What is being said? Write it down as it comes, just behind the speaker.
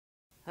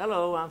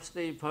Hello, I'm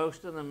Steve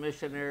Poston, a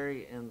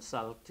missionary in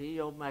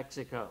Saltillo,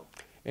 Mexico.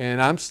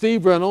 And I'm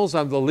Steve Reynolds.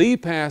 I'm the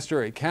lead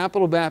pastor at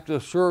Capital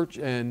Baptist Church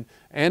in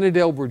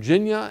Annandale,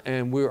 Virginia,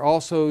 and we're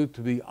also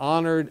to be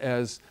honored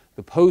as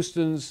the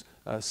Poston's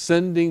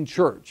sending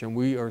church. And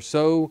we are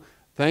so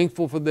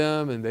thankful for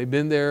them, and they've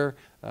been there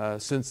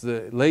since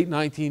the late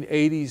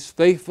 1980s,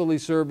 faithfully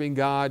serving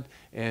God.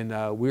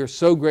 And we're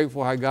so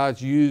grateful how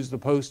God's used the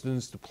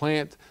Postons to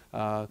plant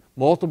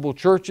multiple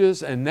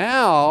churches. And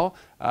now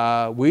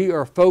we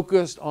are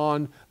focused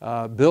on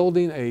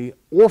building an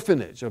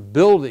orphanage, a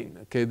building.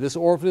 Okay, this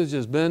orphanage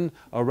has been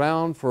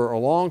around for a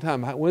long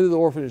time. When did the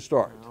orphanage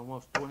start?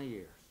 Almost 20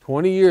 years.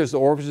 20 years the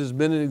orphanage has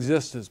been in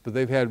existence, but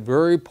they've had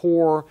very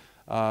poor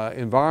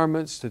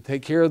environments to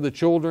take care of the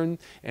children,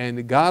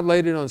 and God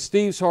laid it on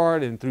Steve's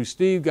heart, and through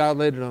Steve, God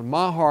laid it on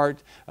my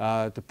heart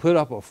to put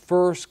up a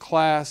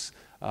first-class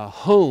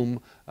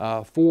home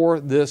for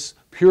this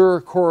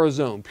Pure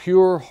Corazon,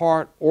 Pure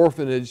Heart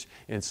Orphanage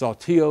in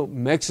Saltillo,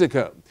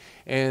 Mexico.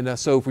 And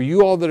so for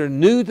you all that are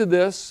new to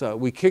this,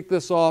 we kicked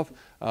this off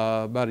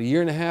about a year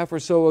and a half or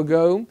so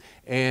ago,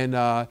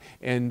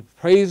 and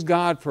praise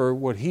God for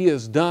what He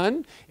has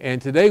done.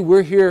 And today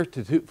we're here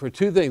for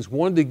two things.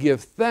 One, to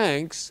give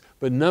thanks,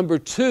 but number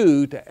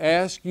two, to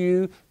ask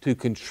you to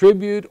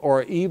contribute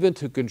or even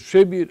to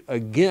contribute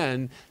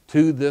again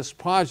to this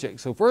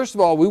project. So first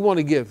of all, we want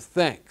to give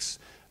thanks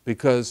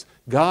because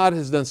God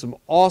has done some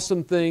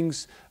awesome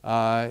things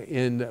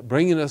in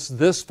bringing us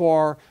this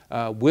far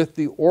with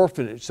the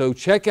orphanage. So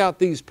check out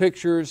these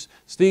pictures.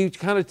 Steve,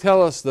 kind of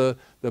tell us the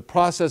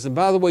process. And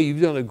by the way,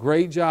 you've done a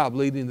great job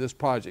leading this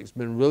project. It's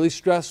been really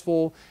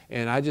stressful,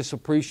 and I just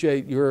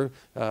appreciate your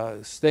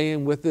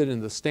staying with it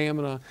and the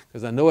stamina,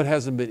 because I know it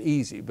hasn't been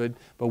easy. But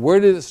where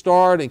did it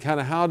start, and kind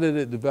of how did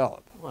it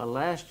develop? Well,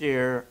 last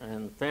year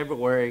in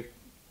February,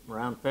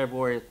 around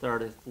February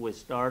 30th, we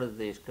started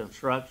this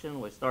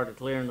construction. We started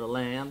clearing the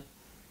land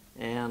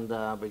and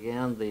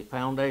began the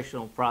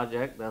foundational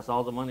project. That's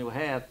all the money we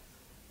had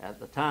at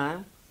the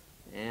time.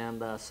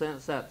 And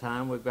since that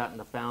time, we've gotten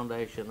the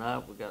foundation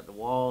up. We've got the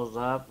walls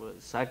up. The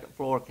second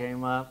floor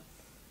came up,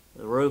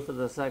 the roof of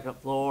the second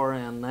floor,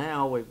 and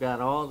now we've got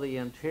all the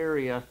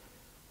interior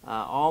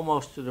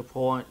almost to the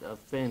point of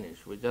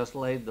finish. We just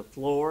laid the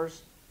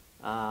floors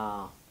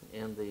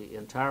in the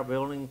entire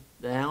building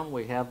down.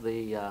 We have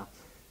the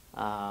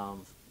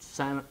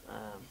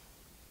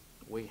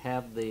we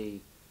have the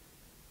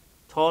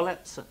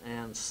toilets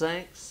and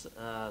sinks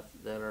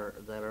that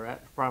are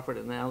at the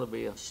property now to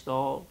be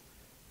installed,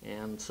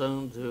 and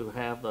soon to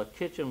have the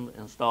kitchen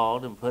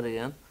installed and put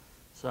in.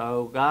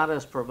 So God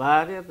has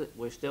provided.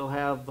 We still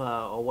have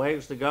a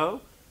ways to go.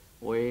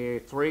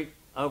 We're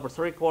over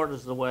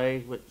three-quarters of the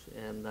way,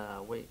 and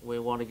we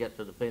want to get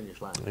to the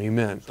finish line.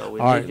 Amen. So we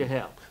All need right. your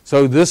help.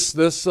 So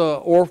this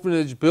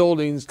orphanage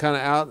building's kind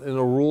of out in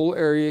a rural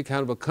area,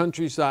 kind of a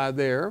countryside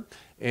there,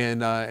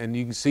 and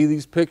you can see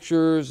these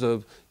pictures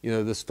of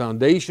this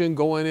foundation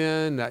going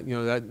in.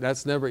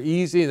 That's never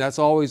easy, and that's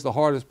always the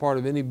hardest part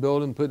of any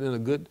building, putting in a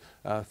good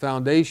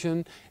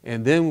foundation.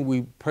 And then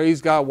we, praise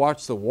God,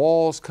 watch the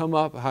walls come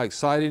up. How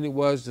exciting it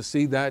was to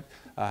see that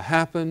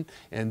happen,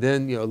 and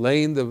then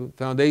laying the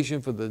foundation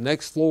for the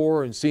next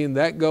floor and seeing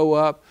that go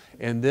up,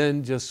 and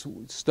then just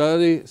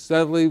steadily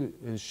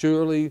and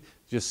surely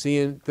just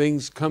seeing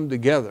things come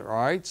together.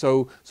 All right,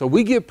 so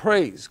we give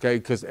praise, okay,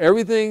 because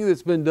everything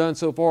that's been done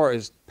so far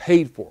is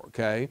paid for,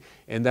 okay,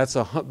 and that's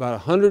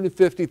about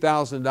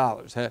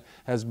 $150,000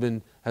 has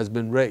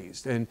been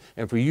raised, and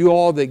for you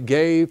all that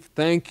gave,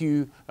 thank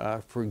you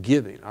for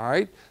giving. All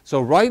right,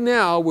 so right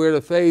now we're at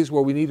a phase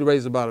where we need to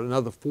raise about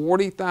another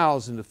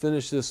 $40,000 to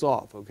finish this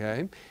off,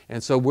 okay,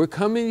 and so we're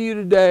coming to you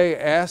today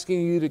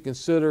asking you to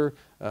consider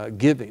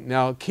giving.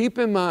 Now keep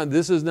in mind,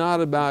 this is not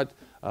about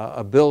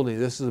a building.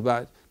 This is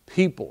about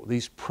people,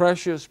 these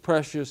precious,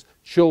 precious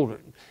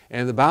children.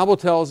 And the Bible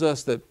tells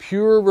us that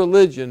pure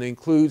religion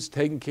includes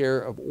taking care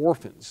of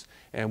orphans.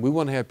 And we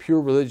want to have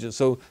pure religion.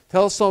 So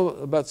tell us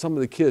about some of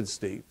the kids,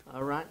 Steve.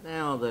 Right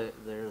now,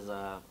 there's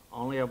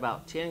only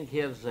about 10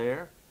 kids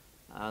there.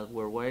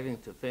 We're waiting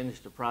to finish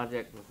the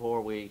project before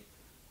we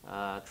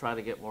try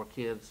to get more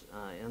kids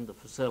in the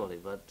facility.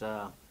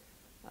 But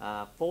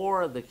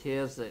 4 of the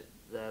kids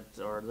that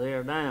are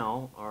there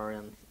now are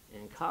in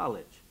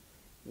college.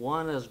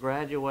 One is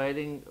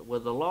graduating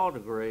with a law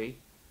degree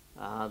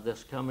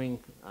this coming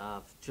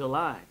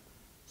July.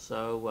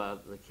 So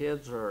the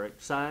kids are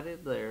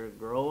excited, they're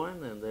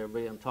growing, and they're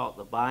being taught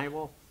the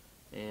Bible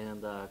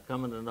and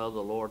coming to know the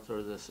Lord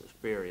through this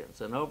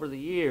experience. And over the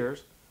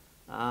years,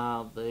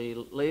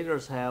 the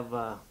leaders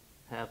have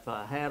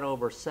had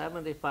over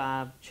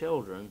 75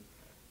 children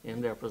in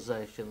their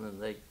possession,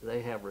 and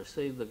they have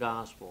received the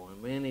gospel,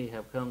 and many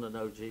have come to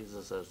know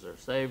Jesus as their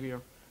Savior,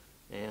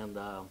 and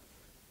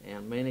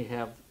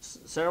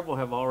several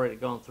have already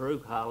gone through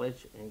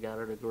college and got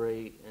a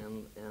degree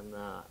and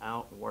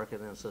out and working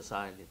in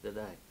society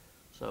today.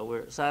 So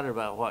we're excited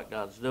about what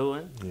God's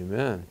doing.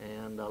 Amen.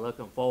 And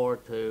looking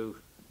forward to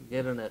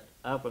getting it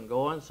up and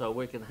going so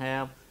we can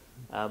have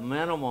a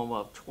minimum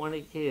of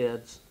 20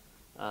 kids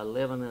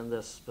living in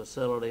this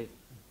facility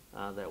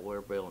that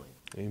we're building.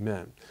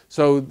 Amen.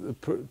 So the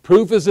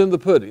proof is in the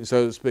pudding,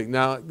 so to speak.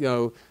 Now,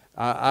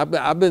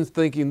 I've been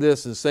thinking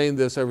this and saying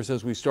this ever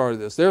since we started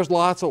this. There's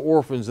lots of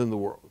orphans in the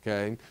world,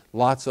 okay?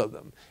 Lots of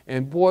them.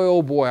 And boy,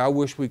 oh boy, I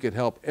wish we could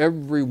help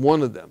every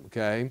one of them,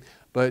 okay?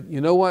 But you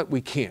know what?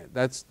 We can't.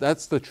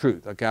 That's the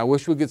truth, okay? I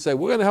wish we could say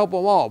we're going to help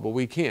them all, but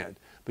we can't.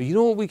 But you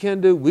know what we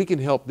can do? We can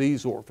help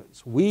these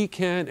orphans. We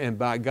can, and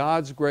by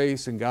God's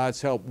grace and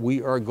God's help,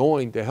 we are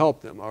going to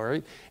help them, all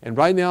right? And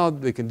right now,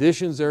 the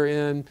conditions they're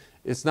in,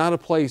 it's not a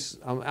place,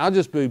 I'll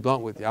just be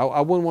blunt with you. I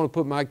wouldn't want to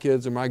put my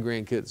kids or my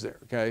grandkids there,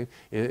 okay?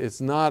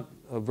 It's not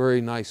a very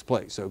nice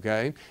place,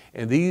 okay?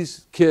 And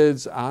these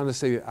kids,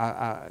 honestly,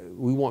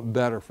 we want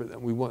better for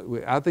them.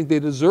 I think they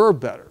deserve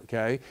better,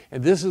 okay?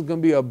 And this is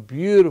going to be a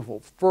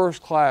beautiful,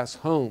 first-class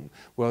home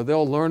where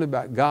they'll learn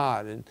about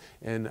God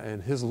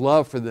and His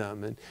love for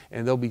them,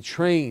 and they'll be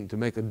trained to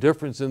make a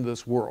difference in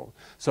this world.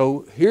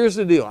 So here's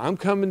the deal. I'm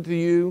coming to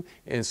you,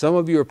 and some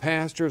of you are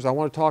pastors. I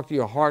want to talk to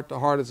you heart to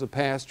heart as a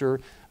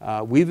pastor.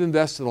 We've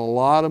invested a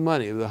lot of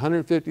money. The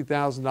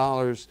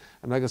 $150,000,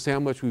 I'm not going to say how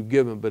much we've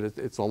given, but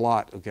it's a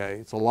lot, okay?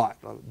 It's a lot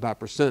by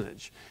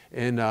percentage.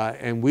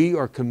 And we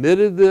are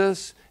committed to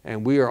this,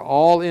 and we are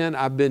all in.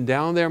 I've been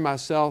down there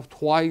myself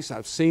twice.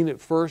 I've seen it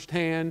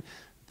firsthand.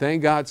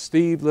 Thank God,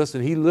 Steve,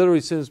 listen, he literally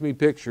sends me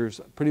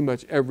pictures pretty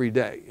much every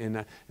day,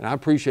 and I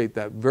appreciate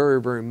that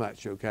very, very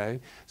much,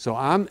 okay? So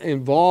I'm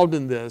involved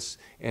in this,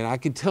 and I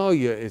can tell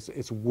you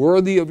it's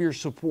worthy of your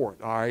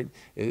support, all right?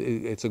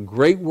 It's a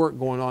great work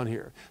going on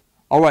here.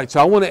 All right,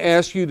 so I want to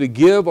ask you to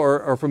give,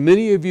 or for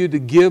many of you to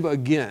give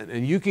again,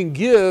 and you can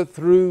give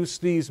through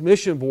Steve's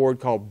mission board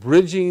called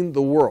Bridging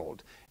the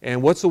World.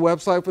 And what's the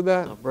website for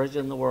that?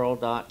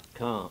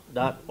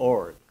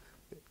 bridgingtheworld.org.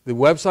 The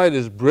website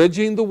is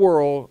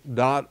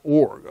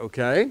bridgingtheworld.org,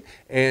 okay?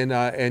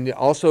 And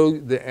also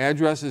the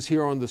address is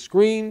here on the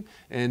screen,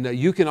 and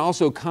you can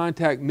also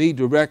contact me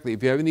directly.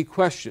 If you have any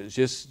questions,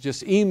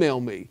 just email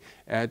me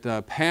at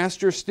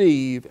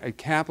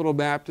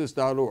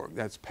pastorsteve@capitalbaptist.org.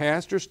 That's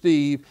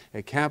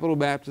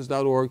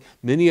pastorsteve@capitalbaptist.org.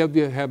 Many of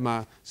you have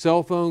my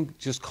cell phone.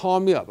 Just call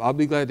me up. I'll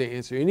be glad to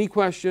answer any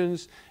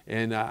questions,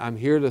 and I'm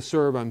here to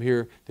serve. I'm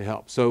here to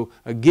help. So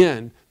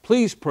again,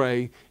 please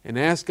pray and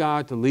ask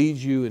God to lead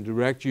you and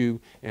direct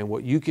you and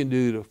what you can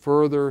do to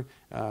further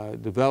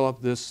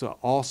develop this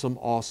awesome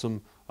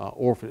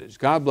orphanage.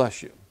 God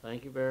bless you.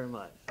 Thank you very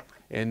much.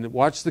 And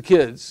watch the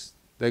kids.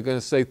 They're going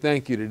to say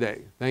thank you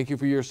today. Thank you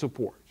for your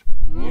support.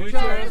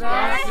 Muchas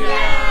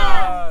gracias.